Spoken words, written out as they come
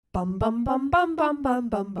Bum bum bum bum bum bum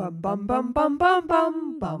bum bum bum bum bum bum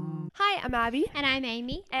bum bum. Hi, I'm Abby. And I'm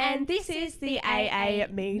Amy. And this is the AA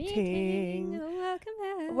meeting. Welcome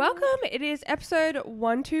back. Welcome. It is episode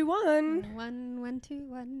 121. 1, 1,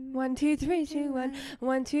 2, 3, 2, 1.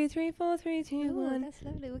 1, 2, 3, 4, 3, 2, Ooh, 1. that's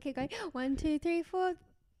lovely. We'll keep going. 1, 2, 3, 4.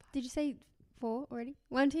 Did you say 4 already?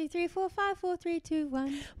 1, 2, 3, 4, 5, 4, 3, 2,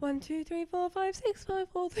 1. 1, 2, 3, 4, 5, 6, 5,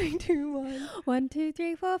 4, 3, 2, 1. 1, 2,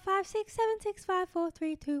 3, 4, 5, 6, 7, 6, 5, 4,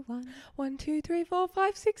 3, 2, 1. 1, 2, 3, 4,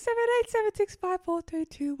 5, 6, 7, 8, 7, 6, 5, 4, 3,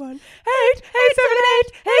 2, 1. 8, 8, 7,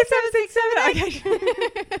 8, 8, 7, 6, 7,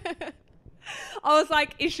 8. Okay. I was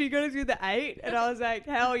like, is she going to do the 8? And I was like,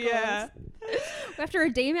 hell yeah. We have to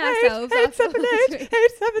redeem ourselves. 8, 7, 8, 8,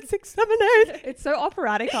 7, 6, 7, 8. It's so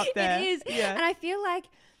operatic up there. It is. Yeah. And I feel like,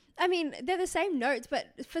 I mean, they're the same notes, but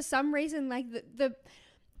for some reason, like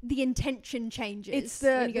the intention changes. It's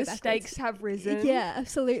when you go the backwards. stakes have risen. Yeah,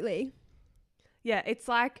 absolutely. Yeah, it's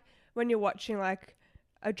like when you're watching like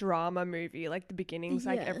a drama movie, like the beginning's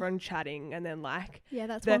like Yeah. everyone chatting, and then like Yeah,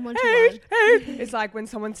 that's the 1, 1, 2, 1. it's like when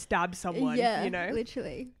someone stabs someone, Yeah, you know.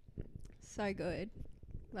 literally. So good.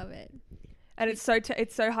 Love it. And it's so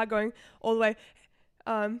hard going all the way.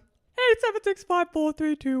 8, 7, 6, 5, 4,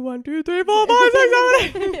 3, 2, 1, 2, 3, 4, 5,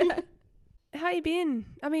 6, 7, 8. Yeah. How you been?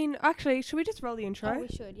 I mean, actually, should we just roll the intro? Oh, we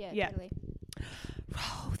should, yeah, Yeah. totally.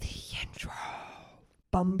 Roll the intro.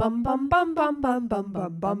 Bum bum bum bum bum bum bum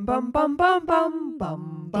bum bum bum bum bum bum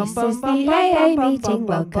bum. This is the AA meeting.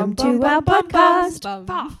 Welcome to our podcast.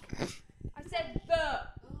 Fuck. I said the.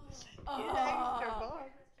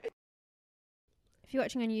 If you're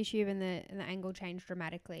watching on YouTube and the angle changed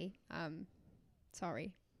dramatically,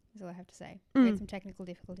 sorry, is all I have to say. We had some technical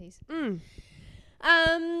difficulties.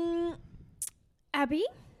 Abby,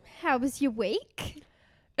 how was your week?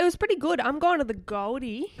 It was pretty good. I'm going to the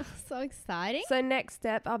Goldie. So exciting. So next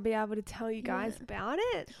step, I'll be able to tell you guys about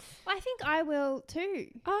it. I think I will too.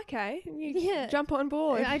 Okay. You Yeah. jump on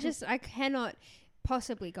board. I cannot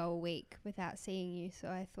possibly go a week without seeing you, so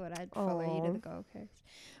I thought I'd follow you to the Gold Coast.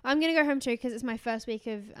 I'm going to go home too because it's my first week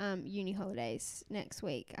of uni holidays next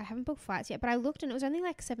week. I haven't booked flights yet, but I looked and it was only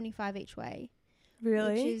like $75 each way.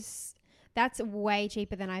 Really? That's way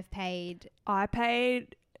cheaper than I've paid I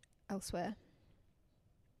paid, elsewhere.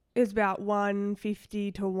 it was about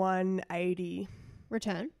 $150 to $180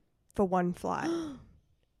 Return? for one flight.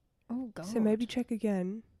 Oh, God. So maybe check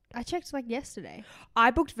again. I checked like yesterday.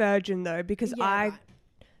 I booked Virgin though because Yeah, I right.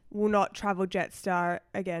 will not travel Jetstar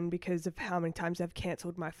again because of how many times I've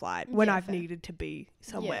cancelled my flight when Yeah, I've fair. needed to be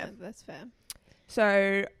somewhere. Yeah, that's fair.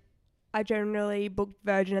 So I generally book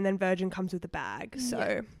Virgin, and then Virgin comes with a bag.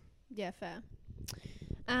 So Yeah, fair.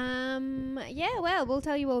 Yeah, well, we'll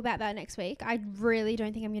tell you all about that next week. I really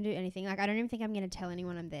don't think I'm going to do anything. Like, I don't even think I'm going to tell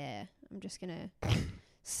anyone I'm there. I'm just going to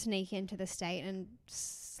sneak into the state and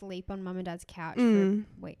sleep on mum and dad's couch for a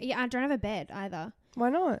week. Yeah, I don't have a bed either Why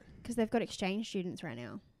not? because they've got exchange students right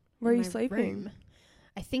now. Where are in you my sleeping? room.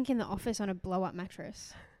 I think in the office on a blow-up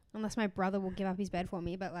mattress. Unless my brother will give up his bed for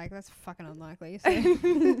me, but, like, that's fucking unlikely. So.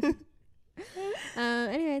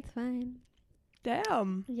 Anyway, it's fine.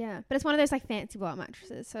 Damn. Yeah, but it's one of those like fancy blow-up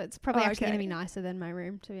mattresses, so it's probably actually okay. going to be nicer than my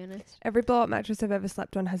room, to be honest. Every blow-up mattress I've ever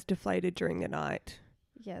slept on has deflated during the night.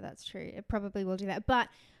 Yeah, that's true. It probably will do that, but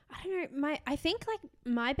I don't know. I think like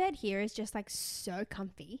my bed here is just like so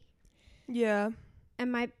comfy, Yeah.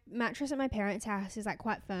 and my mattress at my parents' house is like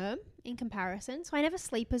quite firm in comparison, so I never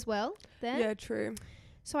sleep as well there. Yeah, true.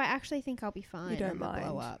 So I actually think I'll be fine. You don't on the mind.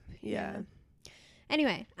 blow up. Yeah.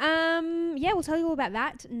 Anyway, yeah, we'll tell you all about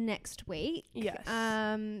that next week. Yes.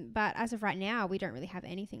 But as of right now, we don't really have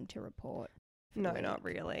anything to report. No, not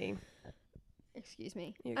really. Excuse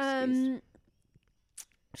me. You're excused.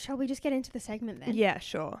 Shall we just get into the segment then? Yeah,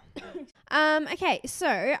 sure. Okay, so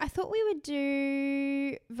I thought we would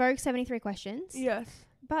do Vogue 73 questions. Yes.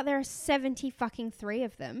 But there are 70 fucking 3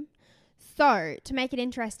 of them. So, to make it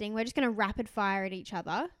interesting, we're just going to rapid fire at each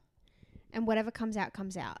other. And whatever comes out,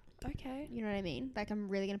 comes out. Okay. You know what I mean? Like, I'm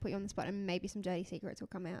really going to put you on the spot and maybe some dirty secrets will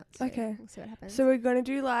come out. So Okay. we'll see what happens. So we're going to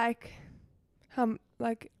do like,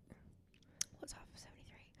 What's half of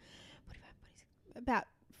 73? 45, 46, about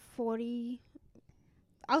 40.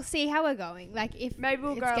 I'll see how we're going. Like, if maybe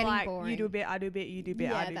we'll it's go getting like, boring. you do a bit, I do a bit, you do a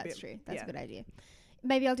bit, I do a bit. Yeah, that's true. That's Yeah. a good idea.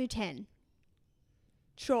 Maybe I'll do 10.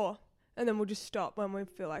 Sure. And then we'll just stop when we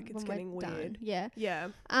feel like it's when we're getting done. weird. Yeah. Yeah.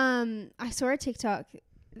 I saw a TikTok.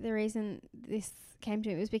 The reason this came to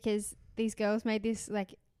me was because these girls made this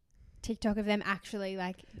like TikTok of them actually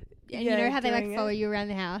like, and you Yeah, know how they like doing follow it. you around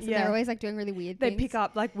the house and Yeah. they're always like doing really weird They things. pick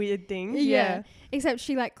up like weird things. Yeah. Except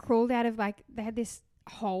she like crawled out of like, they had this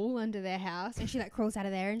hole under their house, and she like crawls out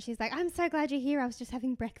of there, and she's like, "I'm so glad you're here. I was just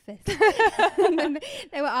having breakfast." And then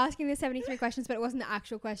they were asking the 73 questions, but it wasn't the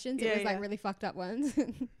actual questions. It was like really fucked up ones.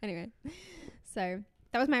 Anyway, so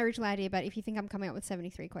that was my original idea. But if you think I'm coming up with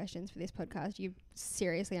 73 questions for this podcast, you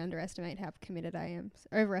seriously underestimate how committed I am.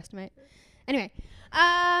 Overestimate. Anyway,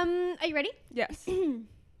 are you ready? Yes.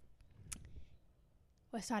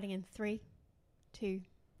 We're starting in 3, 2,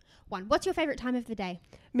 1. What's your favorite time of the day?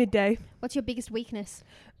 Midday. What's your biggest weakness?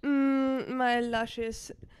 My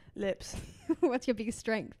luscious lips. What's your biggest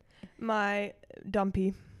strength? My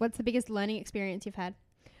dumpy. What's the biggest learning experience you've had?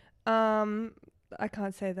 I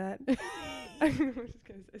can't say that. I'm just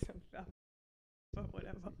gonna say something else, but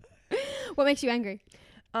whatever. What makes you angry?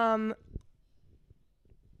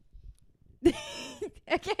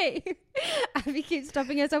 Okay. Abby keeps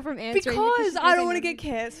stopping herself from answering. Because I don't want to get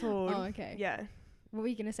cancelled. Oh, okay. Yeah. What were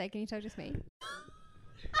you going to say? Can you tell just me?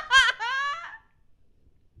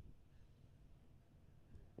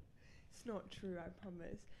 It's not true, I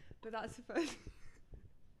promise. But that's the first.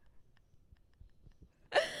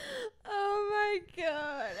 Oh my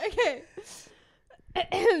god. Okay.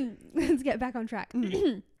 Let's get back on track.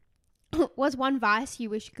 What's one vice you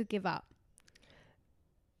wish you could give up?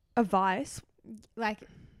 A vice? Like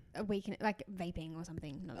a weekend, like vaping or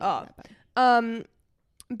something. Not like that, but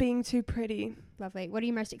being too pretty. lovely. What are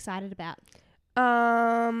you most excited about?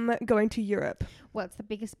 Going to Europe. What's the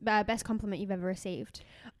biggest, best compliment you've ever received?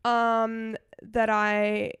 That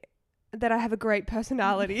I have a great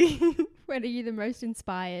personality. When are you the most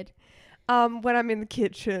inspired? When I'm in the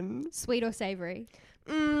kitchen. Sweet or savory?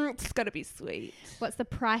 It's gotta be sweet. What's the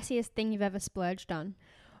priciest thing you've ever splurged on?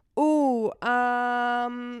 Ooh,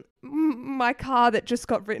 my car that just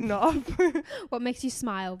got written off. What makes you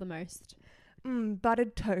smile the most?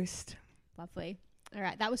 Buttered toast. Lovely. All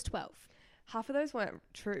right, that was 12. Half of those weren't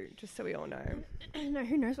true, just so we all know. No,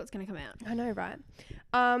 who knows what's going to come out? I know, right?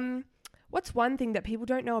 What's one thing that people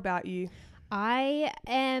don't know about you? I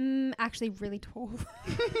am actually really tall.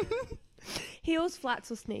 Heels,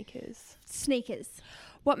 flats, or sneakers? Sneakers.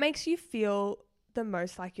 What makes you feel the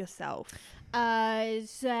most like yourself? Going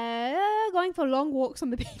for long walks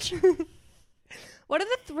on the beach. What are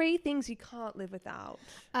the 3 things you can't live without?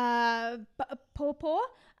 Paw,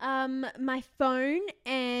 my phone,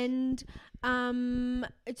 and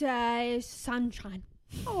sunshine.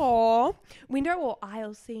 Aww. Window or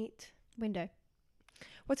aisle seat? Window.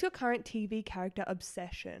 What's your current TV character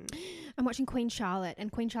obsession? I'm watching Queen Charlotte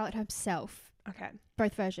and Queen Charlotte herself. Okay.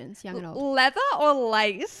 Both versions, young and old. Leather or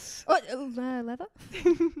lace? Leather.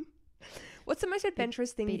 What's the most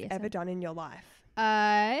adventurous thing you've BDSM. ever done in your life?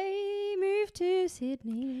 I moved to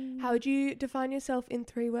Sydney. How would you define yourself in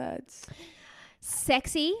 3 words?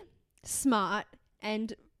 Sexy, smart,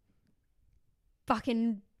 and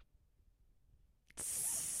fucking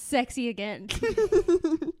sexy again.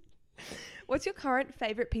 What's your current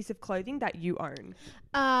favorite piece of clothing that you own?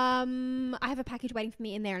 I have a package waiting for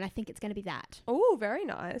me in there, and I think it's going to be that. Oh, very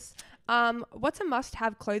nice. What's a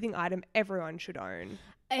must-have clothing item everyone should own?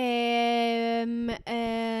 Jeans.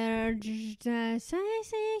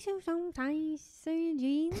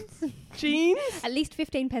 Jeans? At least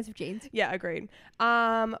 15 pairs of jeans. Yeah, agreed.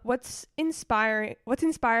 What's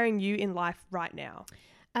inspiring you in life right now?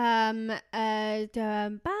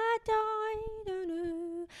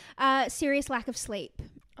 Serious lack of sleep.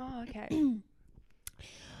 Oh, okay.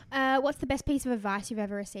 What's the best piece of advice you've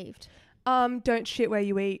ever received? Don't shit where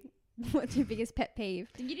you eat. What's your biggest pet peeve?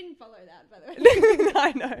 You didn't follow that, by the way.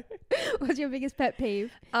 I know. What's your biggest pet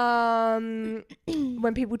peeve? When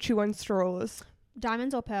people chew on straws.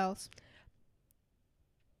 Diamonds or pearls?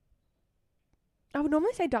 I would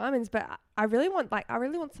normally say diamonds, but I really want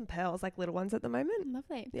some pearls, like little ones at the moment.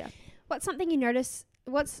 Lovely. Yeah. What's something you notice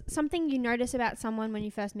about someone when you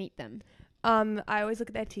first meet them? I always look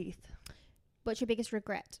at their teeth. What's your biggest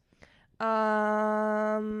regret?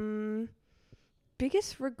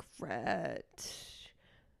 Biggest regret.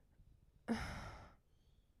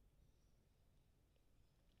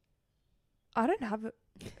 I don't have it.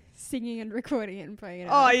 Singing and recording it and playing it.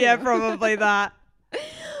 Oh yeah, probably that.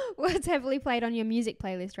 What's heavily played on your music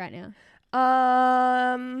playlist right now?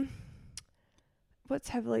 What's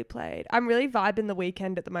heavily played? I'm really vibing The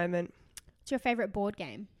Weekend at the moment. What's your favorite board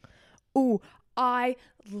game? Ooh, I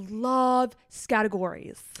love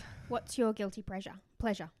categories. What's your guilty pleasure?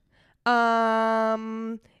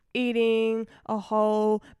 Eating a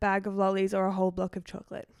whole bag of lollies or a whole block of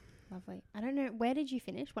chocolate. Lovely. I don't know. Where did you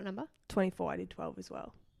finish? What number? 24. I did 12 as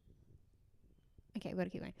well. Okay, we've got to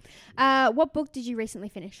keep going. What book did you recently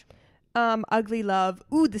finish? Ugly Love.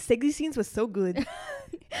 Ooh, the sexy scenes were so good.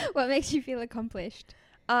 What makes you feel accomplished?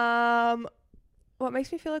 What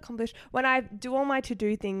makes me feel accomplished? When I do all my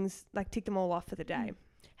to-do things, like tick them all off for the day.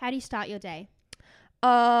 How do you start your day?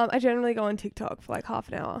 I generally go on TikTok for like half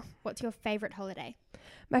an hour. What's your favourite holiday?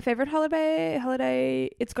 My favorite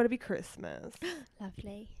holiday, it's got to be Christmas.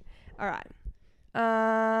 Lovely. All right.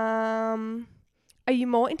 Are you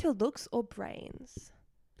more into looks or brains?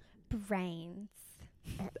 Brains.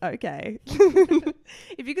 Okay.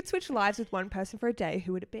 If you could switch lives with one person for a day,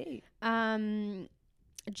 who would it be?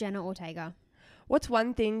 Jenna Ortega. What's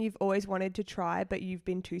one thing you've always wanted to try but you've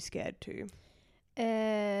been too scared to? I'm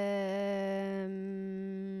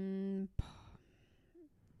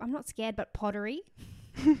not scared, but pottery.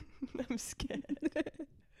 I'm scared.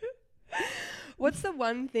 What's the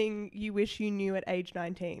one thing you wish you knew at age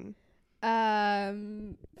 19?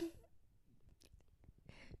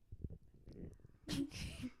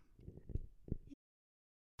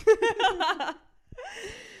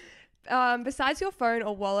 Besides your phone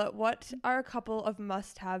or wallet, what are a couple of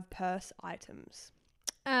must-have purse items?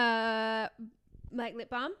 Like lip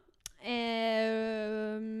balm,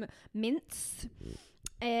 mints,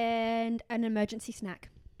 and an emergency snack.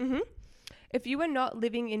 Mm-hmm. If you were not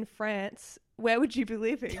living in France, where would you be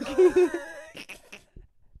living?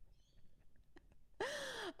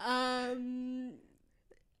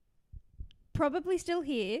 Probably still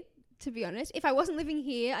here, to be honest. If I wasn't living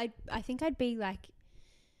here, I think I'd be like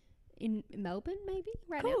in Melbourne, maybe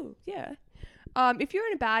right now. Cool, yeah. If you're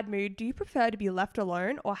in a bad mood, do you prefer to be left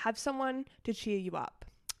alone or have someone to cheer you up?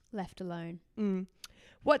 Left alone. Oh,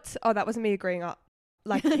 that wasn't me agreeing up.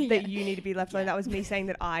 Like Yeah. that you need to be left alone. That was me saying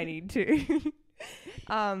that I need to.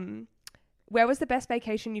 Where was the best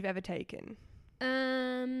vacation you've ever taken?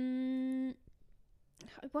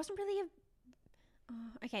 It wasn't really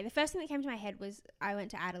okay. The first thing that came to my head was I went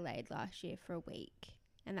to Adelaide last year for a week,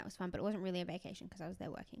 and that was fun. But it wasn't really a vacation because I was there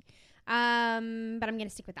working. But I'm gonna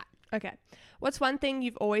stick with that. Okay. What's one thing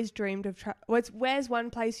you've always dreamed of? Where's one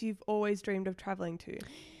place you've always dreamed of traveling to?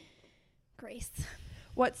 Greece.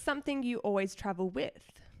 What's something you always travel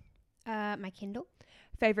with? My Kindle.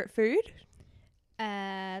 Favorite food?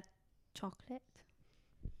 Chocolate.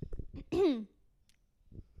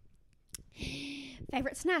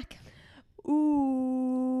 Favorite snack? Ooh,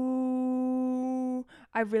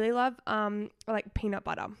 I really love like peanut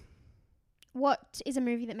butter. What is a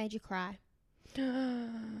movie that made you cry?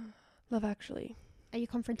 Love Actually. Are you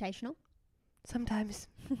confrontational? Sometimes.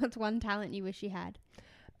 What's one talent you wish you had?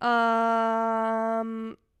 I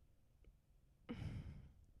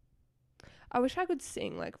wish I could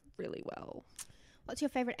sing like really well. What's your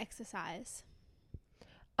favorite exercise?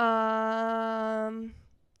 I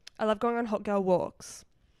love going on hot girl walks.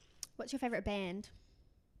 What's your favorite band?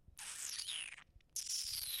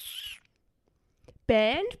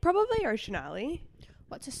 Band? Probably Ocean Alley.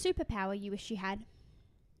 What's a superpower you wish you had?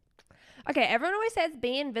 Okay, everyone always says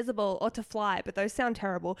be invisible or to fly, but those sound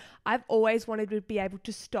terrible. I've always wanted to be able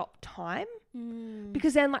to stop time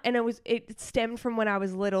because then, and it stemmed from when I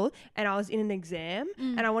was little and I was in an exam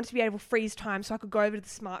and I wanted to be able to freeze time so I could go over to the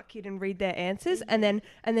smart kid and read their answers and then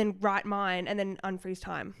write mine and then unfreeze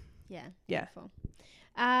time. Yeah. Yeah. Beautiful.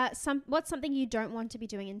 What's something you don't want to be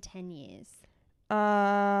doing in 10 years?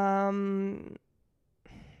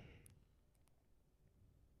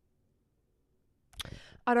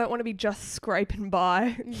 I don't want to be just scraping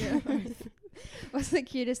by. Yeah. What's the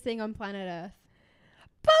cutest thing on planet Earth?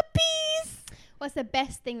 Puppies! What's the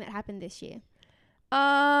best thing that happened this year?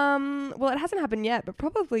 Well, it hasn't happened yet, but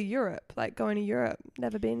probably Europe. Like going to Europe.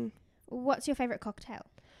 Never been. What's your favourite cocktail?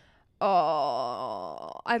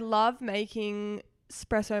 Oh, I love making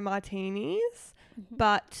espresso martinis,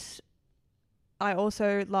 but I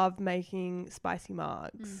also love making spicy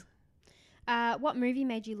margs. What movie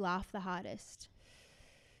made you laugh the hardest?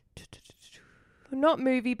 Not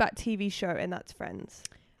movie, but TV show, and that's Friends.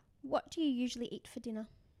 What do you usually eat for dinner?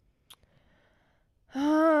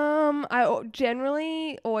 I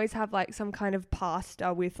generally always have like some kind of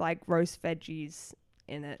pasta with like roast veggies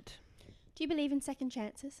in it. Do you believe in second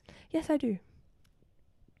chances? Yes, I do.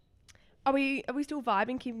 Are we still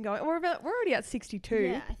vibing, keeping going? We're already at 62.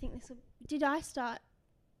 Yeah, I think this will... Did I start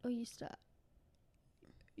or you start?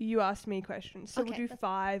 You asked me questions, so Okay, we'll do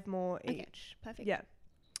 5 more okay, each. perfect. Yeah.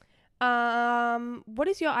 What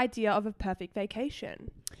is your idea of a perfect vacation?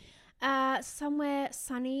 Somewhere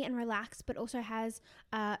sunny and relaxed, but also has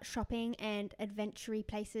shopping and adventure-y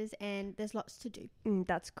places, and there's lots to do.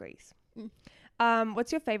 That's Greece.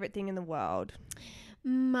 What's your favorite thing in the world?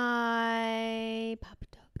 My puppy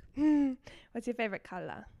dog. What's your favorite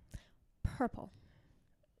color? Purple.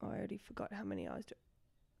 Oh, I already forgot how many I was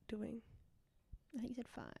doing. I think you said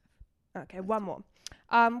 5. Okay, one more.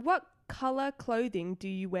 What color clothing do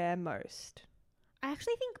you wear most? I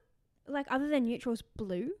actually think, like, other than neutrals,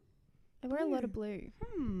 blue. I wear a lot of blue.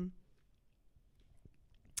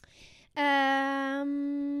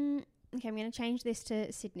 Okay, I'm going to change this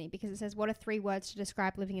to Sydney because it says, what are 3 words to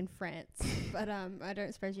describe living in France? But I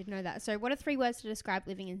don't suppose you'd know that. So what are 3 words to describe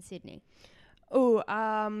living in Sydney? Oh,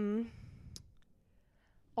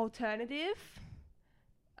 alternative,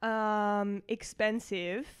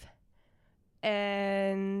 expensive,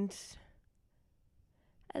 and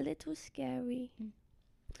a little scary.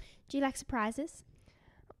 Do you like surprises?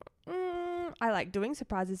 I like doing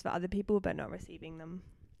surprises for other people, but not receiving them.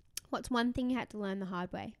 What's one thing you had to learn the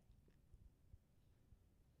hard way?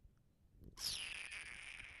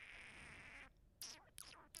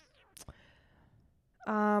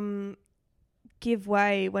 Give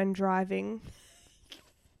way when driving.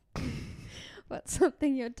 What's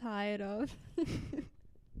something you're tired of?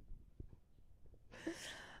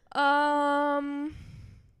 I'm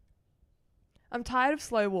tired of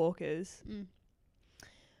slow walkers.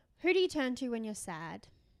 Who do you turn to when you're sad?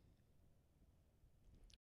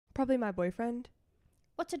 Probably my boyfriend.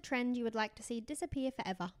 What's a trend you would like to see disappear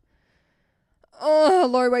forever? Oh,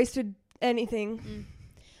 low-waisted anything.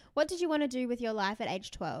 What did you want to do with your life at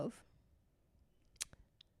age 12?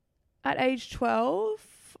 At age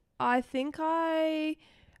 12, I think I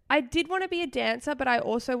did want to be a dancer, but I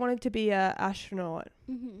also wanted to be a astronaut.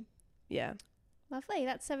 Yeah. Lovely.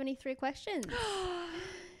 That's 73 questions.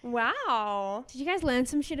 Wow. Did you guys learn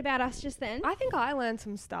some shit about us just then? I think I learned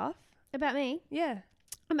some stuff. About me? Yeah.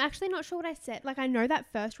 I'm actually not sure what I said. Like, I know that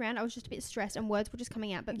first round I was just a bit stressed and words were just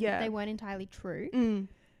coming out, but they weren't entirely true.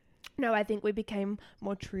 No, I think we became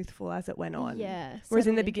more truthful as it went on. Yeah. Whereas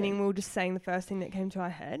in the beginning, we were just saying the first thing that came to our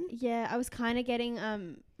head. Yeah, I was kind of getting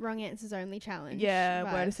wrong answers only challenge. Yeah,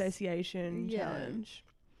 vibes. Word association challenge.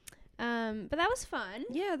 But that was fun.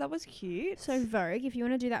 Yeah, that was cute. So Vogue, if you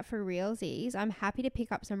want to do that for realsies, I'm happy to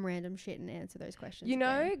pick up some random shit and answer those questions. You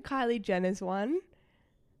know Kylie Jenner's one?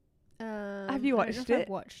 Have you watched it? I've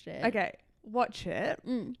watched it. Okay, watch it.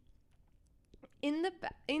 In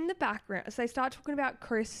the background, so they start talking about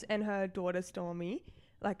Chris and her daughter Stormy,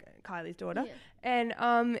 like Kylie's daughter, and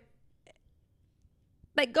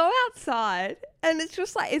they go outside, and it's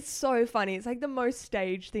just like, it's so funny. It's like the most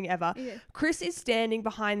staged thing ever. Yeah. Chris is standing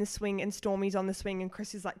behind the swing, and Stormy's on the swing, and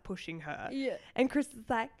Chris is like pushing her. Yeah, and Chris is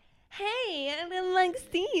like, "Hey, I didn't like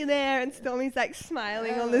see you there," and Stormy's like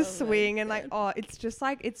smiling on the swing, and like, it's just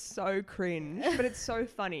like, it's so cringe, but it's so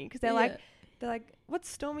funny because they're like, what's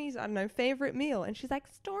Stormy's, I don't know, favorite meal? And she's like,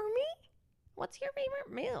 Stormy, what's your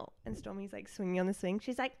favorite meal? And Stormy's like swinging on the swing.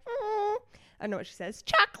 She's like, I don't know what she says,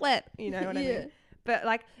 chocolate. You know what I mean? But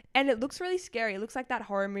like, and it looks really scary. It looks like that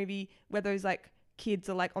horror movie where those like kids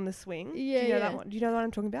are like on the swing. Yeah, do you know that one? Do you know what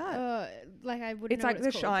I'm talking about? Like I wouldn't. It's know like what The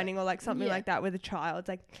it's called, Shining or like something like that, where the child's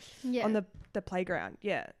like on the playground.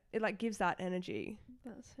 Yeah, it like gives that energy.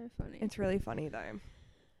 That's so funny. It's really funny though.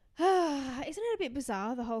 Isn't it a bit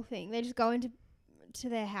bizarre, the whole thing? They just go into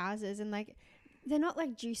their houses and like, they're not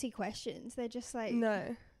like juicy questions. They're just like,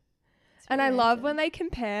 no. And I love when they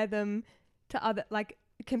compare them to other, like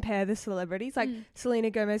compare the celebrities. Like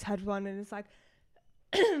Selena Gomez had one, and it's like,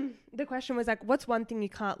 the question was like, what's one thing you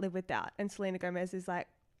can't live without? And Selena Gomez is like,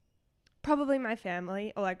 probably my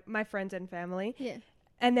family, or like my friends and family. Yeah.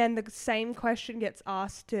 And then the same question gets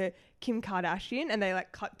asked to Kim Kardashian, and they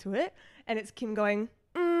like cut to it, and it's Kim going,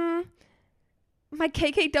 my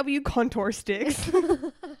KKW contour sticks.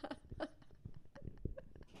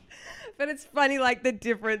 But it's funny, like the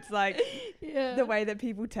difference, like the way that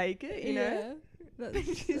people take it, you know? That's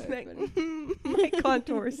she's so like, my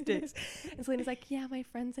contour sticks. And Selena's like, yeah, my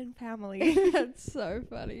friends and family. That's so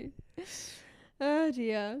funny. Oh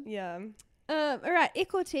dear. Yeah. All right,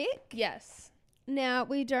 ick or tick? Yes. Now,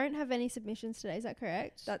 we don't have any submissions today, is that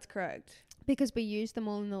correct? That's correct. Because we used them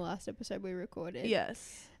all in the last episode we recorded.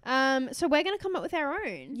 Yes. So we're going to come up with our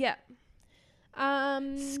own. Yeah.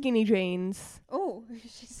 Skinny jeans. Oh,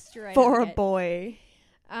 just straight for a boy.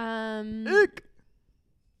 Ick.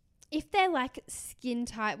 If they're like skin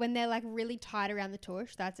tight, when they're like really tight around the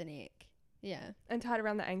tush, that's an ick. Yeah. And tight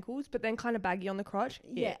around the ankles, but then kind of baggy on the crotch.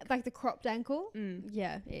 Yeah, like the cropped ankle.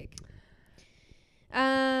 Yeah, ick.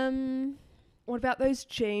 What about those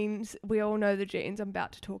jeans? We all know the jeans I'm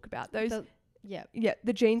about to talk about. Those. Yeah,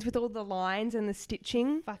 the jeans with all the lines and the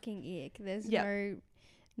stitching. Fucking ick. There's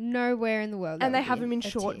nowhere in the world. And they have them in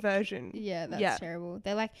short version. Yeah, that's terrible.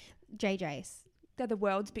 They're like JJ's. They're the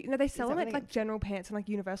world's big. No, they sell them at like General Pants and like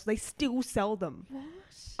Universal. They still sell them. What?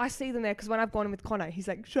 I see them there because when I've gone in with Connor, he's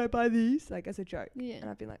like, should I buy these? Like as a joke. Yeah. And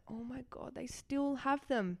I've been like, oh my God, they still have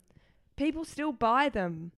them. People still buy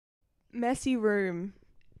them. Messy room.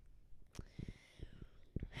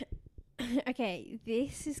 Okay,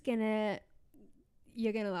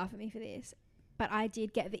 you're gonna laugh at me for this, but I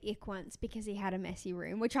did get the ick once because he had a messy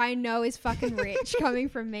room, which I know is fucking rich coming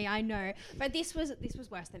from me. I know, but this was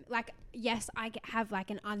worse than, like, yes, have like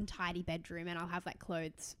an untidy bedroom and I'll have like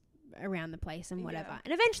clothes around the place and whatever,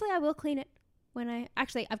 and eventually I will clean it.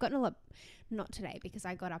 I've gotten a lot, not today because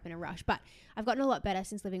I got up in a rush, but I've gotten a lot better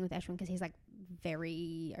since living with Eshwin because he's like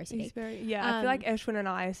very OCD. He's very, I feel like Eshwin and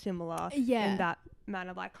I are similar in that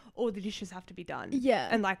manner. Like, all the dishes have to be done. Yeah.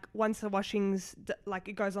 And like once the washing's like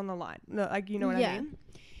it goes on the line. Like, you know what I mean?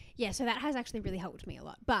 Yeah. So that has actually really helped me a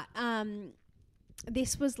lot. But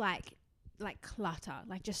this was like clutter,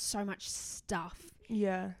 like just so much stuff.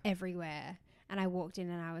 Yeah. Everywhere. And I walked in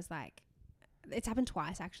and I was like, it's happened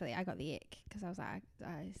twice actually. I got the ick because I was like,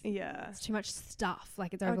 it's too much stuff.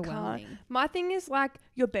 Like, it's overwhelming. My thing is like,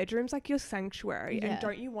 your bedroom's like your sanctuary, and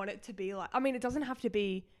don't you want it to be like? I mean, it doesn't have to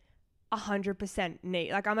be 100%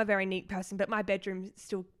 neat. Like, I'm a very neat person, but my bedroom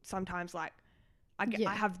still sometimes like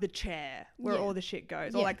I have the chair where all the shit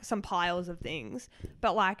goes, or like some piles of things.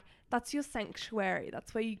 But like, that's your sanctuary.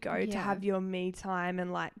 That's where you go to have your me time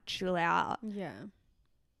and like chill out. Yeah.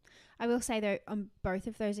 I will say though, on both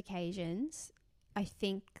of those occasions, I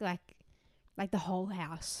think like the whole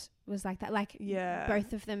house was like that. Like,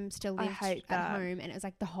 both of them still lived at home, and it was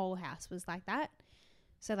like the whole house was like that.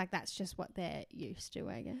 So like, that's just what they're used to,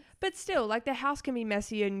 I guess. But still, like, the house can be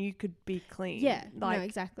messy and you could be clean. Yeah, like, no,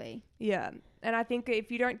 exactly. Yeah, and I think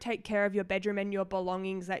if you don't take care of your bedroom and your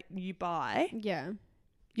belongings that you buy,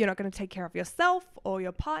 you're not going to take care of yourself or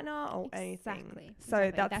your partner or anything.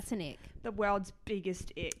 So that's an ick. The world's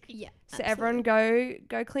biggest ick. Yeah. So everyone go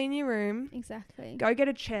clean your room. Exactly. Go get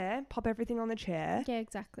a chair, pop everything on the chair. Yeah,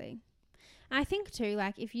 exactly. And I think too,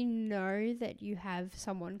 like, if you know that you have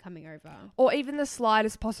someone coming over, or even the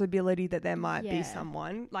slightest possibility that there might be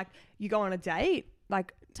someone, like, you go on a date,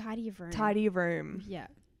 like, tidy your room. Tidy your room. Yeah.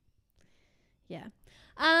 Yeah.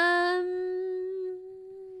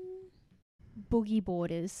 Boogie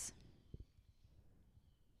boarders.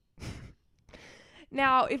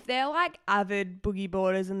 Now, if they're like avid boogie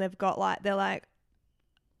boarders and they've got like, they're like,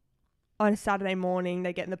 on a Saturday morning,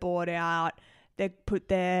 they're getting the board out, they put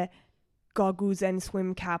their goggles and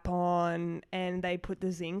swim cap on, and they put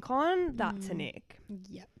the zinc on, that's an ick.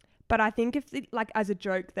 Yep. But I think if like, as a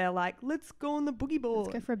joke, they're like, let's go on the boogie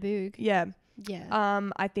board. Let's go for a boog. Yeah. Yeah.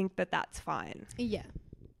 I think that's fine. Yeah.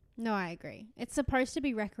 No, I agree. It's supposed to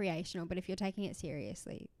be recreational, but if you're taking it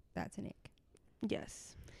seriously, that's an ick.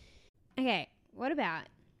 Yes. Okay, what about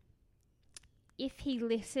if he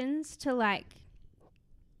listens to like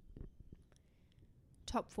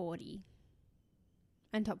top 40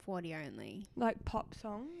 and top 40 only? Like pop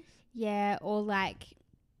songs? Yeah, or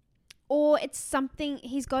it's something,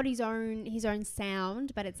 he's got his own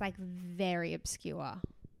sound, but it's like very obscure.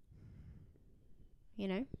 You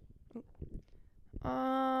know?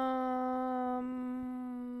 I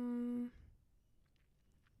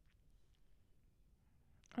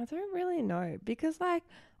don't really know, because like,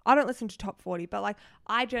 I don't listen to top 40, but like,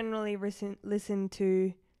 I generally listen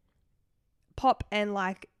to pop and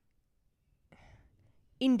like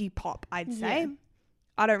indie pop, I'd say.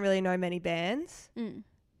 I don't really know many bands.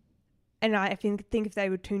 And I think if they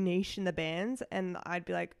were too niche in the bands, and I'd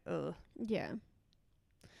be like, ugh. Yeah.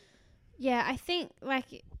 Yeah, I think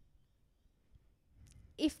like,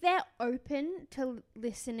 if they're open to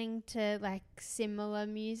listening to like similar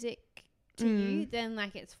music to you, then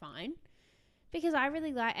like, it's fine. Because I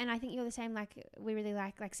really like, and I think you're the same, like, we really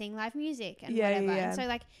like seeing live music and whatever. Yeah. And so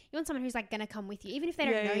like, you want someone who's like going to come with you, even if they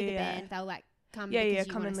don't know the band, they'll like come because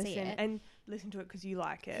you want to see it. And listen to it because you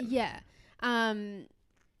like it. Yeah.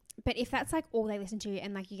 But if that's like all they listen to,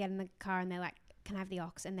 and like you get in the car and they're like, can I have the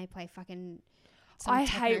aux? And they play fucking I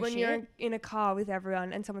hate when you're in a car with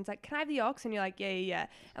everyone and someone's like, can I have the aux? And you're like, yeah.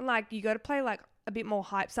 And like, you got to play like a bit more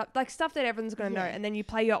hype stuff, like stuff that everyone's going to know. And then you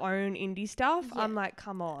play your own indie stuff. Yeah. I'm like,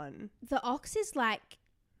 come on. The aux is like,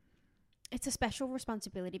 it's a special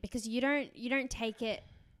responsibility because you don't take it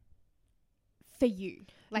for you.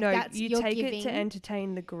 Like, no, you take it to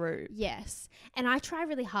entertain the group. Yes. And I try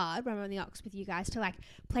really hard when I'm on the aux with you guys to like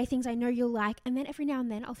play things I know you'll like, and then every now and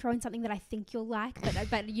then I'll throw in something that I think you'll like,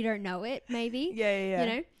 but you don't know it, maybe. Yeah. You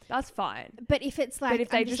know? That's fine. But if it's like, but if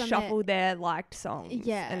they just shuffle their liked songs,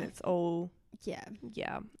 and it's all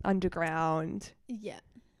underground. Yeah.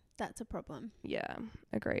 That's a problem. Yeah.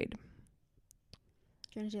 Agreed. Do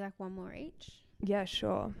you want to do like one more each? Yeah,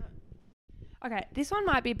 sure. Okay, this one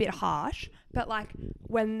might be a bit harsh, but like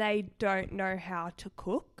when they don't know how to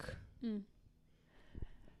cook.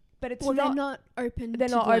 But it's they're not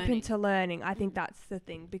open to learning. I think that's the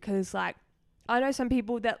thing, because like I know some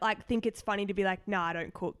people that like think it's funny to be like, nah, I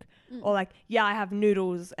don't cook. Or like, yeah, I have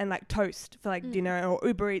noodles and like toast for like dinner, or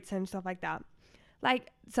Uber Eats and stuff like that.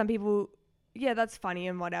 Like some people, yeah, that's funny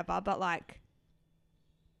and whatever. But like,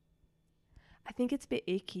 I think it's a bit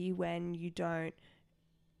icky when you don't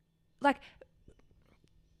like,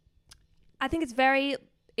 I think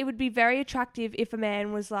it would be very attractive if a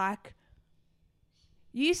man was like,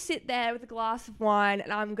 you sit there with a glass of wine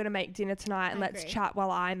and I'm going to make dinner tonight and let's chat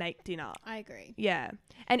while I make dinner. I agree. Yeah.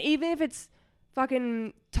 And even if it's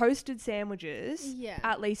fucking toasted sandwiches,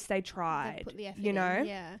 at least they tried. Put the effort you know? in.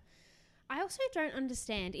 Yeah. I also don't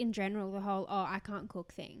understand in general the whole, I can't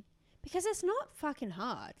cook thing. Because it's not fucking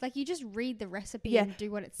hard. Like, you just read the recipe and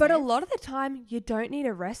do what it says. But a lot of the time, you don't need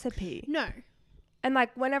a recipe. No. And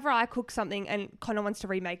like, whenever I cook something and Connor wants to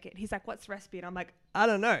remake it, he's like, what's the recipe? And I'm like, I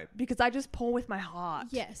don't know. Because I just pour with my heart.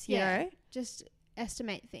 Yes. You know? Just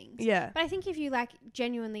estimate things. Yeah. But I think if you like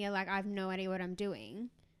genuinely are like, I have no idea what I'm doing,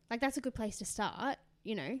 like that's a good place to start,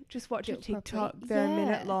 you know. Just watch a TikTok. Properly. They're a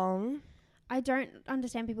minute long. I don't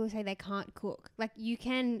understand people who say they can't cook. Like, you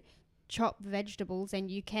can chop vegetables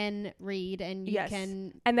and you can read and you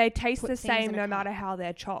can... And they taste the same no matter how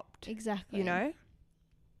they're chopped. Exactly. You know?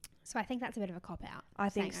 So I think that's a bit of a cop-out. I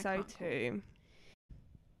think so too.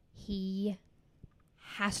 He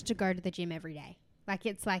has to go to the gym every day. Like,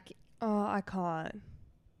 it's like... Oh, I can't.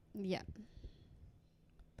 Yeah.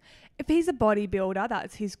 If he's a bodybuilder,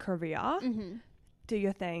 that's his career. Do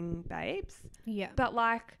your thing, babes. Yeah. But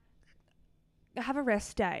like, have a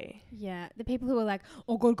rest day. Yeah. The people who are like,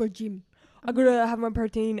 oh, gotta go gym. I gotta have my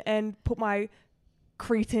protein and put my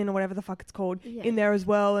creatine or whatever the fuck it's called in there as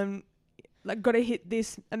well, and like gotta hit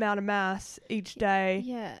this amount of mass each day.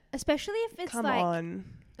 Yeah. Especially if it's Come like on.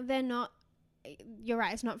 They're not... You're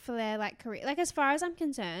right. It's not for their like career. Like, as far as I'm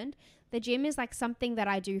concerned, the gym is like something that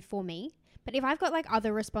I do for me. But if I've got like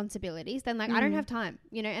other responsibilities, then like I don't have time,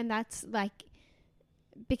 you know, and that's like,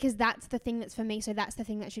 because that's the thing that's for me. So that's the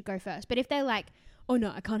thing that should go first. But if they're like, oh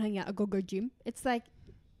no, I can't hang out, I gotta go gym. It's like,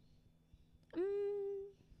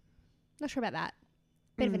 not sure about that.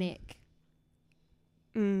 Bit of an ick.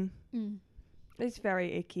 It's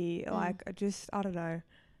very icky. Like, I don't know.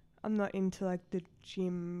 I'm not into like the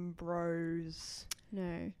gym bros.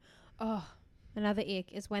 No. Oh, another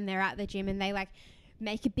ick is when they're at the gym and they like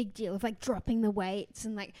make a big deal of like dropping the weights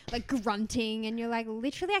and like grunting, and you're like,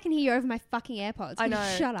 literally I can hear you over my fucking AirPods. I know.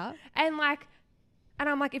 Shut up. And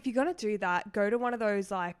I'm like, if you're gonna do that, go to one of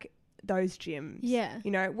those like those gyms. Yeah.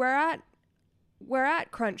 You know, we're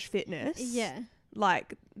at Crunch Fitness. Yeah.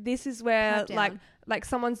 Like, this is where like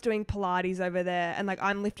someone's doing Pilates over there and like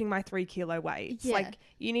I'm lifting my 3 kilo weights. Yeah. Like,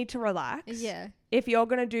 you need to relax. Yeah. If you're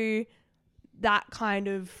going to do that kind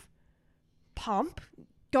of pump,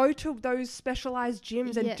 go to those specialized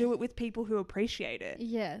gyms and do it with people who appreciate it.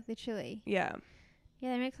 Yeah, literally. Yeah.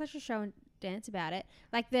 Yeah, they make such a show and dance about it.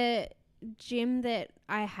 Like, the gym that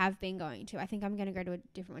I have been going to, I think I'm going to go to a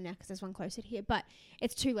different one now because there's one closer to here, but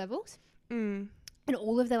it's 2 levels. And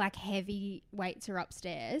all of the like heavy weights are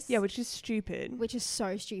upstairs. Yeah, which is stupid. Which is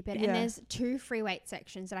so stupid. Yeah. And there's 2 free weight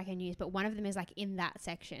sections that I can use, but one of them is like in that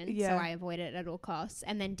section. Yeah. So I avoid it at all costs.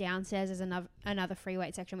 And then downstairs is another free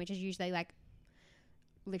weight section, which is usually like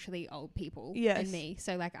literally old people and me.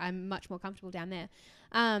 So like I'm much more comfortable down there.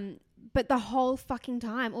 But the whole fucking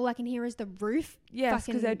time, all I can hear is the roof. Yes,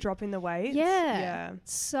 because they're dropping the weights. Yeah.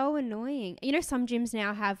 So annoying. You know, some gyms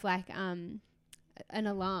now have like an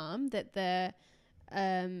alarm that the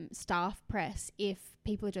staff press if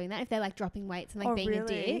people are doing that, if they're like dropping weights and like being a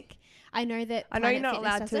dick. I know that I know you're not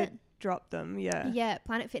allowed to drop them. Yeah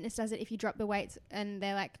Planet Fitness does it. If you drop the weights and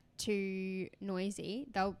they're like too noisy,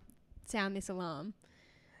 they'll sound this alarm.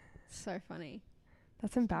 So funny.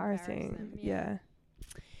 That's embarrassing. Them, yeah.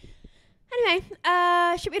 Anyway,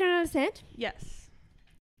 should we don't understand? Yes.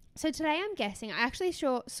 So today I'm guessing I actually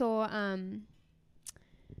saw what's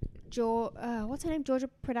her name, Georgia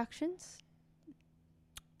Productions.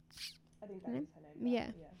 I think that is her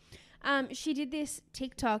name. Yeah. She did this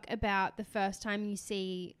TikTok about the first time you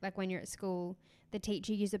see, like when you're at school, the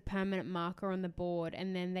teacher use a permanent marker on the board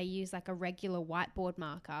and then they use like a regular whiteboard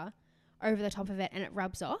marker over the top of it and it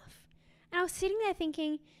rubs off. And I was sitting there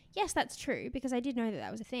thinking, yes, that's true, because I did know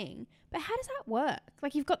that was a thing. But how does that work?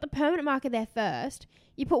 Like, you've got the permanent marker there first,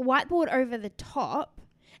 you put whiteboard over the top,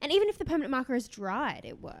 and even if the permanent marker is dried,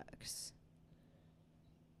 it works.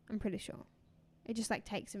 I'm pretty sure. It just like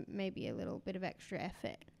takes maybe a little bit of extra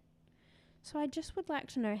effort. So I just would like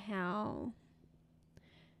to know how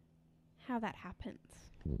that happens.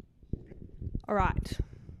 All right.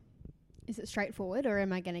 Is it straightforward or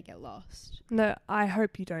am I going to get lost? No, I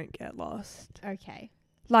hope you don't get lost. Okay.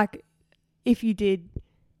 Like, if you did,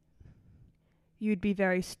 You'd be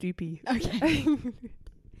very stoopy. Okay.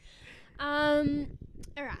 All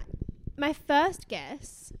right. My first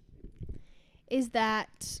guess is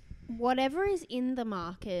that whatever is in the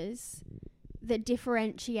markers that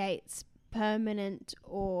differentiates permanent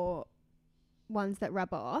or ones that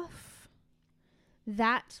rub off,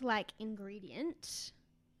 that like ingredient,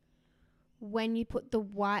 when you put the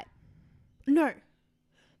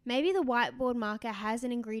maybe the whiteboard marker has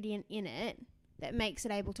an ingredient in it that makes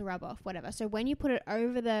it able to rub off, whatever. So when you put it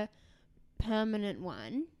over the permanent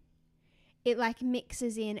one, it like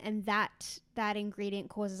mixes in, and that ingredient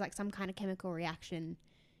causes like some kind of chemical reaction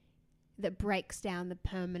that breaks down the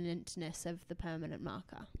permanentness of the permanent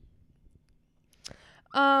marker.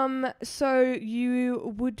 So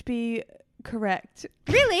you would be correct.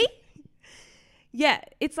 Really? Yeah,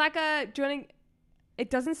 it's like it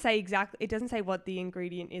doesn't say what the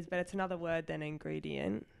ingredient is, but it's another word than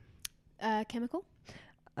ingredient. Chemical?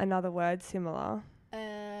 Another word similar.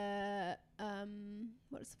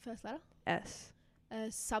 What is the first letter? S.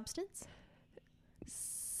 Substance?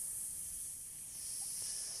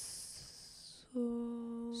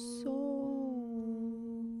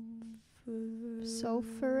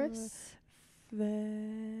 Sulfurous?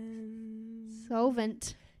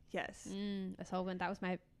 Solvent. Yes. A solvent. That was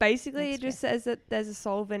my... Basically, it just says that there's a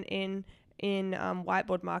solvent in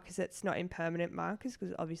whiteboard markers that's not in permanent markers,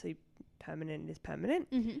 because obviously permanent is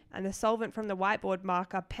permanent. Mm-hmm. And the solvent from the whiteboard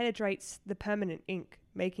marker penetrates the permanent ink,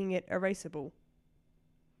 making it erasable.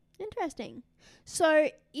 Interesting. So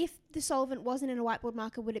if the solvent wasn't in a whiteboard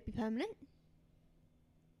marker, would it be permanent?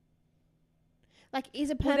 Like,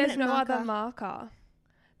 is a permanent there's no marker... other marker.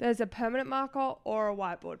 There's a permanent marker or a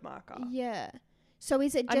whiteboard marker. Yeah. So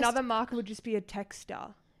is it just... Another marker would just be a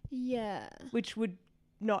texture. Yeah. Which would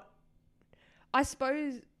not... I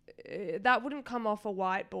suppose that wouldn't come off a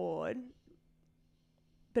whiteboard,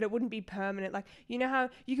 but it wouldn't be permanent. Like, you know how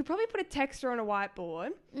you could probably put a texture on a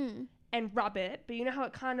whiteboard and rub it, but you know how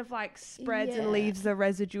it kind of like spreads and leaves the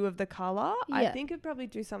residue of the colour? Yeah. I think it'd probably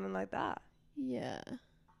do something like that. Yeah.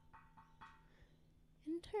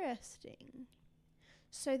 Interesting.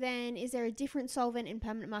 So then, is there a different solvent in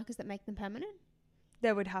permanent markers that make them permanent?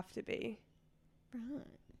 There would have to be. Right.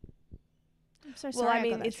 I'm so sorry. Well, I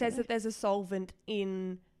mean, it says that there's a solvent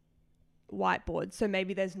in whiteboard, so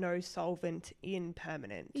maybe there's no solvent in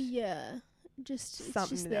permanent. Yeah. It's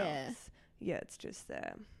Something just there. else. Yeah, it's just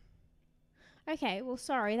there. Okay, well,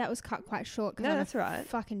 sorry, that was cut quite short because No, I'm that's right.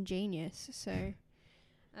 fucking genius. So,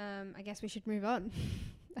 I guess we should move on.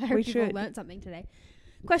 I hope We you've all should. learnt something today.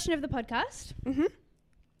 Question of the podcast. Mm-hmm.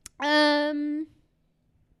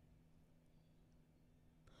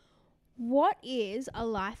 What is a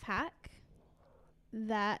life hack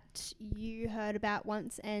that you heard about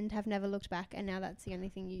once and have never looked back, and now that's the only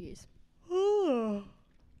thing you use?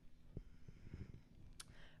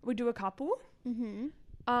 We do a couple. Mm-hmm.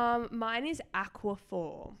 Mine is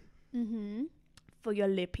Aquaphor Mm-hmm. for your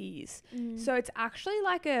lippies. So it's actually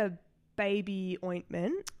like a baby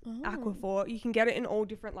ointment. Aquaphor. You can get it in all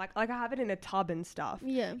different, like I have it in a tub and stuff.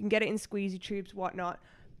 Yeah. You can get it in squeezy tubes, whatnot.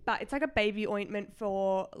 But it's like a baby ointment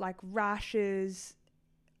for like rashes,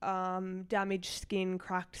 damaged skin,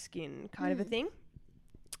 cracked skin kind of a thing.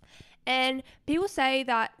 And people say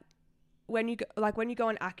that when you go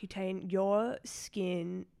on Accutane, your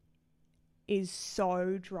skin is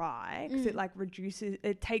so dry because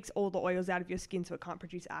it takes all the oils out of your skin, so it can't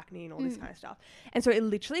produce acne and all this kind of stuff. And so it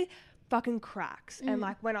literally fucking cracks. And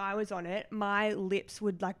like when I was on it, my lips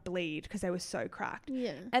would like bleed because they were so cracked.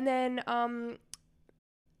 Yeah. And then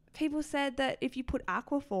people said that if you put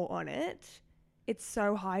Aquaphor on it, it's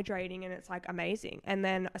so hydrating and it's like amazing. And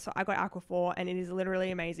then so I got Aquaphor and it is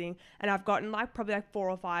literally amazing. And I've gotten like probably like 4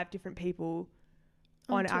 or 5 different people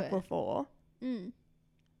on Aquaphor. And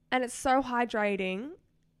it's so hydrating.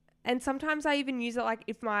 And sometimes I even use it like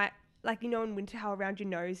if my, like, you know, in winter how around your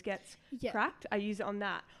nose gets cracked, I use it on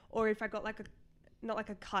that. Or if I got like not like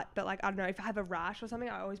a cut, but like, I don't know, if I have a rash or something,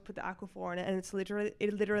 I always put the Aquaphor on it and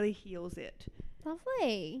it literally heals it.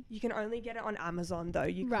 Lovely. You can only get it on Amazon though.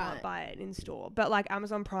 You can't buy it in store. But like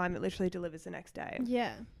Amazon Prime, it literally delivers the next day.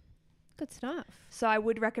 Yeah. Good stuff. So I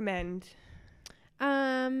would recommend.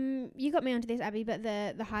 You got me onto this, Abby, but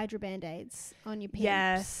the Hydra Band-Aids on your pimps.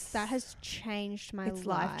 Yes. That has changed my life. It's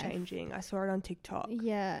life-changing. I saw it on TikTok.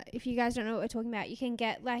 Yeah. If you guys don't know what we're talking about, you can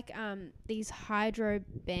get like these Hydro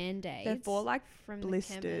Band-Aids. They're for like from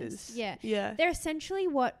blisters. The chemist. Yeah. Yeah. They're essentially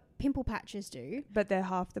what pimple patches do. But they're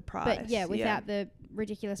half the price. But yeah, without the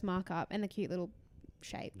ridiculous markup and the cute little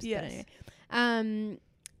shapes. Yes. And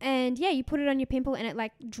yeah, you put it on your pimple and it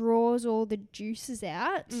like draws all the juices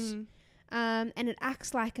out. And it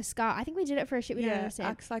acts like a scar. I think we did it for a shit we don't understand.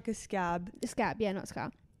 Acts like a scab. A scab, yeah, not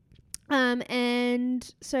scar.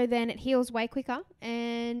 And so then it heals way quicker,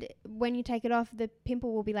 and when you take it off, the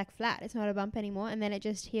pimple will be like flat. It's not a bump anymore, and then it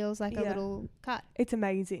just heals like a little cut. It's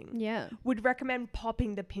amazing. Yeah. Would recommend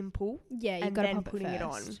popping the pimple. Yeah, you and got to then pop putting it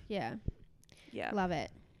on. Yeah. Yeah. Love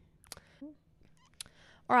it.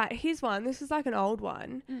 All right, here's one. This is like an old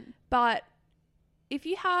one, but if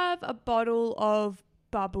you have a bottle of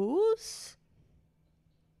bubbles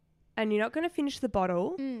and you're not going to finish the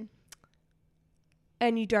bottle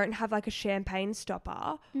and you don't have like a champagne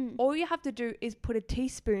stopper, all you have to do is put a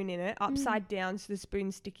teaspoon in it upside down so the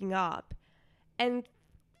spoon's sticking up. And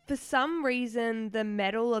for some reason, the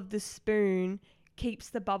metal of the spoon keeps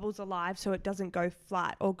the bubbles alive so it doesn't go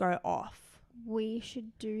flat or go off. We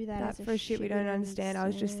should do that. That's for shit we don't understand. I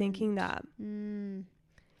was just thinking that.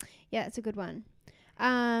 Yeah, it's a good one.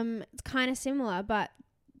 It's kind of similar, but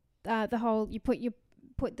the whole you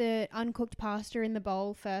put the uncooked pasta in the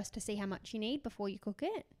bowl first to see how much you need before you cook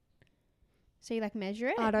it. So you like measure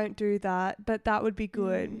it. I don't do that, but that would be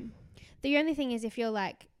good. The only thing is if you're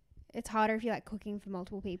like, it's harder if you're like cooking for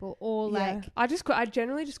multiple people or like. I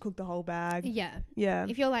generally just cook the whole bag. Yeah. Yeah.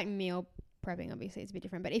 If you're like meal prepping, obviously it's a bit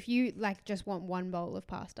different. But if you like just want one bowl of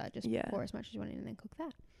pasta, just pour as much as you want in and then cook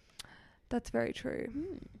that. That's very true.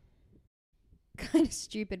 Kind of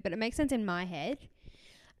stupid, but it makes sense in my head.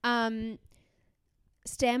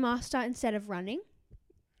 Stairmaster instead of running,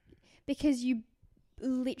 because you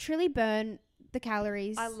literally burn the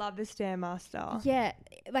calories. I love the Stairmaster. Yeah,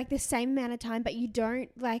 like the same amount of time, but you don't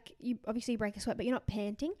like, you obviously break a sweat, but you're not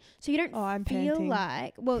panting, so you don't I'm feel panting.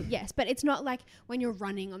 like, well, yes, but it's not like when you're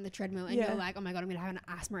running on the treadmill and you're like, oh my god, I'm gonna have an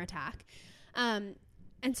asthma attack.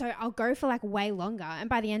 And so I'll go for like way longer, and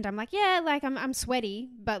by the end I'm like, yeah, like I'm sweaty,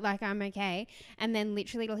 but like I'm okay. And then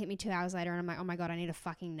literally it'll hit me 2 hours later and I'm like, oh my god, I need a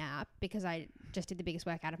fucking nap because I just did the biggest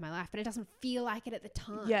workout of my life, but it doesn't feel like it at the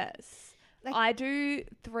time. Yes. Like, I do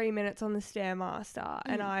 3 minutes on the Stairmaster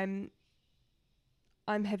and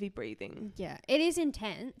I'm heavy breathing. Yeah, it is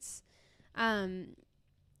intense. But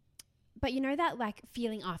you know that like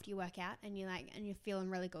feeling after you work out and you're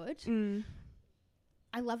feeling really good.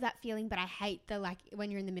 I love that feeling, but I hate the like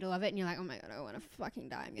when you're in the middle of it and you're like, oh my god, I want to fucking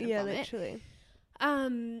die. I'm gonna vomit. Literally.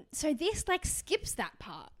 So this like skips that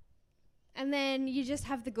part, and then you just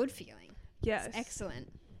have the good feeling. Yes. It's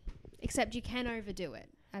excellent. Except you can overdo it.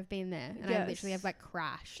 I've been there, and I literally have like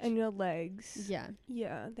crashed. And your legs. Yeah.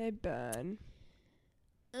 Yeah, they burn.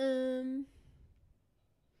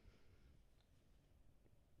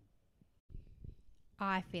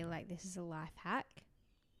 I feel like this is a life hack.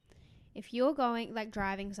 If you're going, like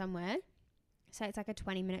driving somewhere, say it's like a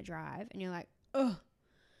 20-minute drive and you're like, ugh,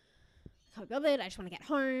 I can't be bothered, I just want to get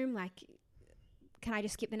home, like, can I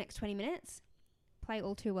just skip the next 20 minutes? Play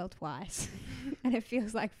All Too Well twice. And it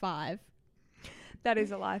feels like 5. That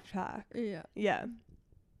is a life hack. Yeah. Yeah.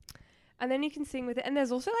 And then you can sing with it. And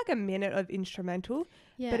there's also like a minute of instrumental,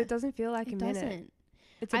 but it doesn't feel like a minute.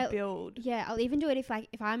 It's a build. Yeah, I'll even do it if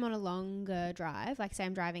I'm on a longer drive, like say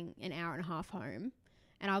I'm driving an hour and a half home,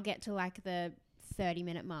 and I'll get to like the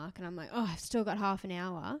 30-minute mark and I'm like, oh, I've still got half an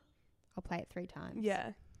hour. I'll play it 3 times.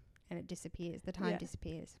 Yeah. And it disappears. The time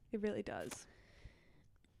disappears. It really does.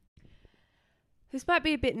 This might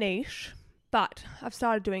be a bit niche, but I've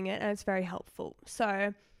started doing it and it's very helpful.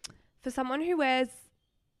 So for someone who wears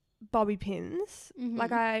bobby pins,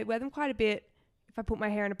 like I wear them quite a bit if I put my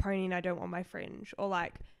hair in a pony and I don't want my fringe, or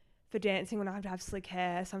like for dancing when I have to have slick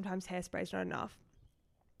hair, sometimes hairspray's not enough.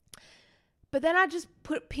 But then I just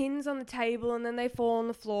put pins on the table and then they fall on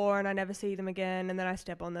the floor and I never see them again, and then I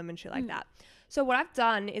step on them and shit like that. So what I've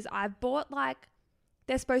done is I've bought like,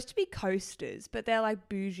 they're supposed to be coasters, but they're like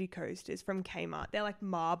bougie coasters from Kmart. They're like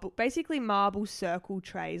basically marble circle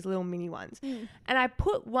trays, little mini ones. And I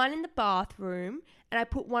put one in the bathroom and I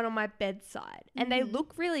put one on my bedside, and they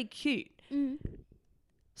look really cute.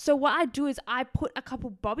 So what I do is I put a couple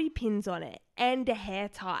bobby pins on it and a hair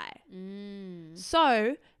tie.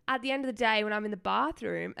 So at the end of the day, when I'm in the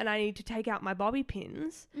bathroom and I need to take out my bobby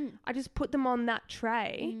pins, I just put them on that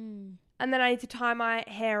tray. And then I need to tie my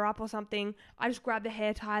hair up or something, I just grab the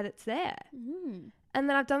hair tie that's there. And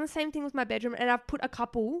then I've done the same thing with my bedroom, and I've put a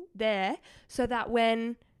couple there so that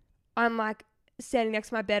when I'm like standing next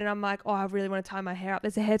to my bed and I'm like, oh, I really want to tie my hair up,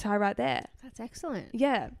 there's a hair tie right there. That's excellent.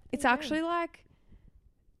 Yeah. It's actually like,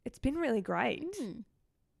 it's been really great.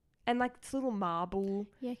 And like it's a little marble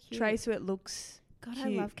tray so it looks God, cute. I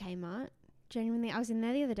love Kmart. Genuinely, I was in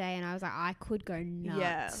there the other day and I was like, I could go nuts.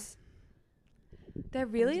 Yeah. They're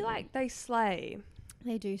really like, they slay.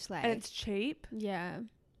 They do slay. And it's cheap. Yeah.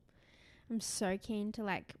 I'm so keen to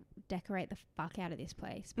like decorate the fuck out of this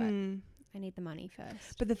place, but I need the money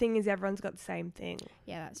first. But the thing is, everyone's got the same thing.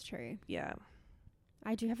 Yeah, that's true. Yeah.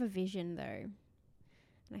 I do have a vision though.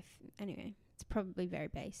 And anyway, it's probably very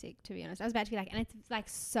basic, to be honest. I was about to be like, and it's like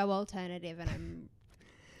so alternative, and I'm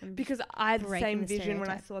because I had the breaking same the vision when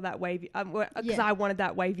I stereotype. saw that wavy, because Yeah. I wanted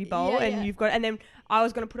that wavy bowl, Yeah, and yeah. you've got, and then I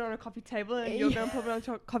was going to put it on a coffee table, and you're going to put it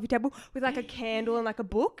on a coffee table with like a candle and like a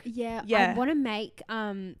book. Yeah. Yeah. I want to make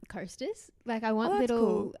coasters. Like I want that's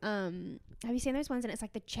little have you seen those ones? And it's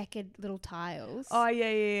like the checkered little tiles. Oh,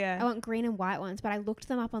 yeah. I want green and white ones, but I looked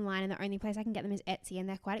them up online, and the only place I can get them is Etsy, and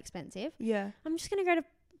they're quite expensive. Yeah. I'm just gonna go to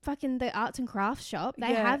fucking the arts and crafts shop. They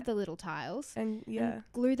Yeah. have the little tiles. And And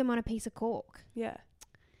glue them on a piece of cork. yeah.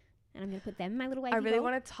 And I'm gonna put them in my little wavy I really bowl.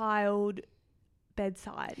 want a tiled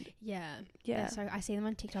bedside. Yeah. Yeah. So I see them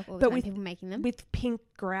on TikTok all the But time. with- People making them. With pink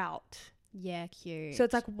grout. Yeah, cute. So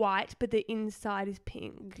it's like white, but the inside is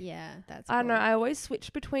pink. yeah, that's. I don't know. cool. I always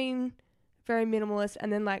switch between very minimalist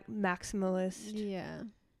and then like maximalist. Yeah.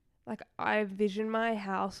 Like I vision my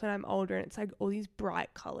house when I'm older, and it's like all these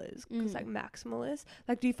bright colors because Mm. like maximalist.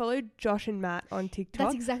 Like, do you follow Josh and Matt on TikTok?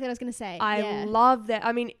 That's exactly what I was gonna say. I yeah. love that.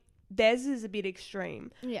 I mean, theirs is a bit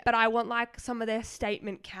extreme, Yeah. but I want like some of their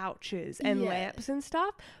statement couches and Yeah. lamps and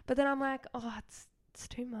stuff. But then I'm like, oh, it's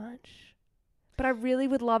too much. But I really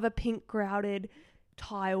would love a pink grouted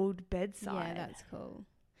tiled bedside. Yeah, that's cool.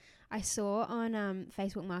 I saw on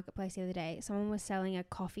Facebook Marketplace the other day, someone was selling a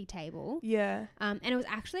coffee table. Yeah. And it was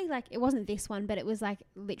actually like, it wasn't this one, but it was like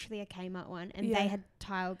literally a Kmart one, and Yeah. they had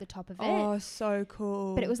tiled the top of it. Oh, so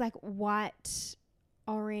cool. But it was like white,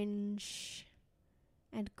 orange,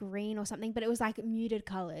 and green or something, but it was like muted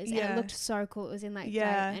colours, and Yeah. it looked so cool. It was in like,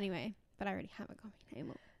 Yeah. anyway, but I already have a coffee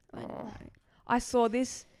table. I know Oh. that. I saw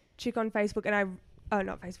this chick on Facebook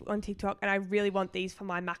not Facebook, on TikTok, and I really want these for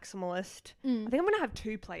my maximalist. I think I'm going to have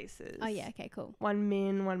two places. Oh yeah, okay, cool. One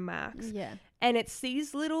min, one max. Yeah. And it's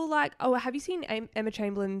these little like, have you seen Emma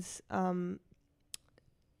Chamberlain's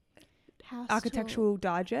House Architectural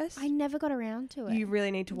Digest? tour. I never got around to it. You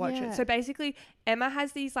really need to watch Yeah. it. So basically, Emma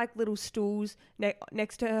has these like little stools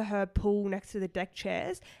next to her pool, next to the deck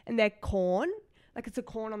chairs, and they're corn. Like it's a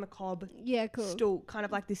corn on the cob Yeah, cool. stool, kind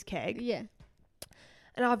of like this keg. Yeah.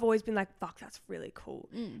 And I've always been like, fuck, that's really cool.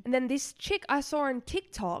 Mm. And then this chick I saw on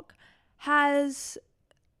TikTok has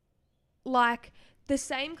like the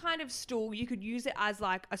same kind of stool. You could use it as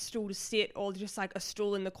like a stool to sit, or just like a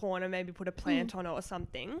stool in the corner, maybe put a plant on it or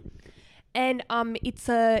something. And it's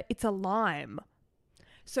a lime.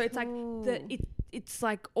 So it's like it's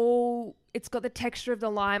like it's got the texture of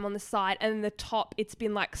the lime on the side, and then the top it's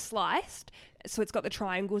been like sliced. So it's got the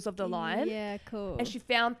triangles of the lime. Yeah, cool. And she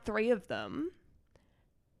found 3 of them.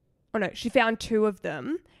 Oh no, she found 2 of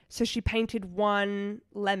them. So she painted one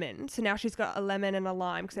lemon. So now she's got a lemon and a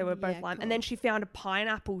lime because they were both Yeah, lime. cool. And then she found a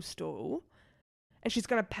pineapple stool, and she's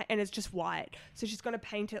gonna and it's just white. So she's gonna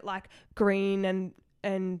paint it like green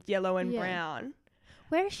and yellow and Yeah. brown.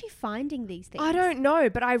 Where is she finding these things? I don't know,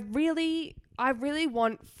 but I really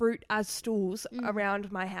want fruit as stools Mm.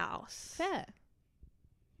 around my house. Fair.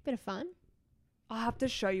 Bit of fun. I'll have to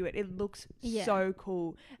show you it. It looks Yeah. so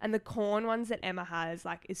cool. And the corn ones that Emma has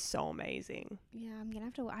like is so amazing. Yeah, I'm gonna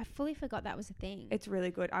have to. I fully forgot that was a thing. It's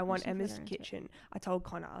really good. I want should put Emma's her into it. kitchen. I told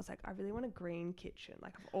Connor, I was like, I really want a green kitchen.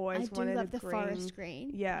 Like I've I always do wanted love a the green. forest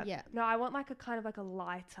green. Yeah. Yeah. No, I want like a kind of like a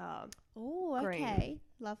lighter. Oh, Green. okay.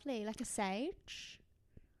 Lovely. Like a sage.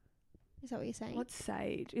 Is that what you're saying? What's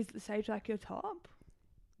sage? Is the sage like your top?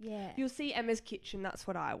 Yeah. You'll see Emma's kitchen. That's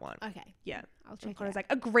what I want. Okay. Yeah. I'll And check Connor's it like,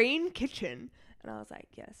 a green kitchen. And I was like,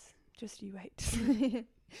 yes, just you wait. out.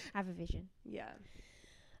 I have a vision. Yeah.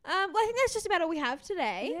 Well, I think that's just about all we have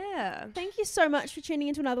today. Yeah. Thank you so much for tuning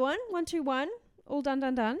into another one. 121. All done.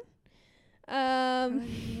 1,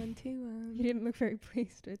 2, 1. You didn't look very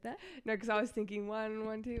pleased with that. No, because I was thinking 1,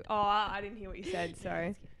 1, 2. Oh, I didn't hear what you said.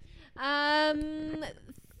 Sorry.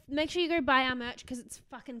 Make sure you go buy our merch because it's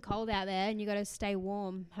fucking cold out there and you got to stay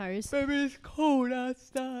warm, hoes. Baby, it's cold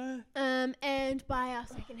outside. And buy our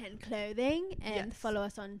secondhand clothing and Yes. follow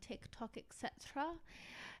us on TikTok, etc.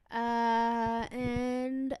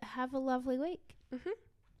 And have a lovely week.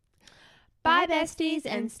 Bye, besties,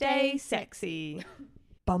 and stay sexy.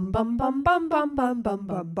 Bum bum bum bum bum bum bum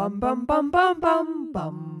bum bum bum bum bum bum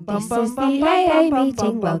bum. This is the AA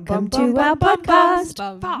meeting. Welcome to our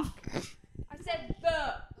podcast. Fuck. I said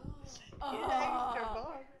the.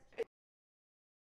 Oh.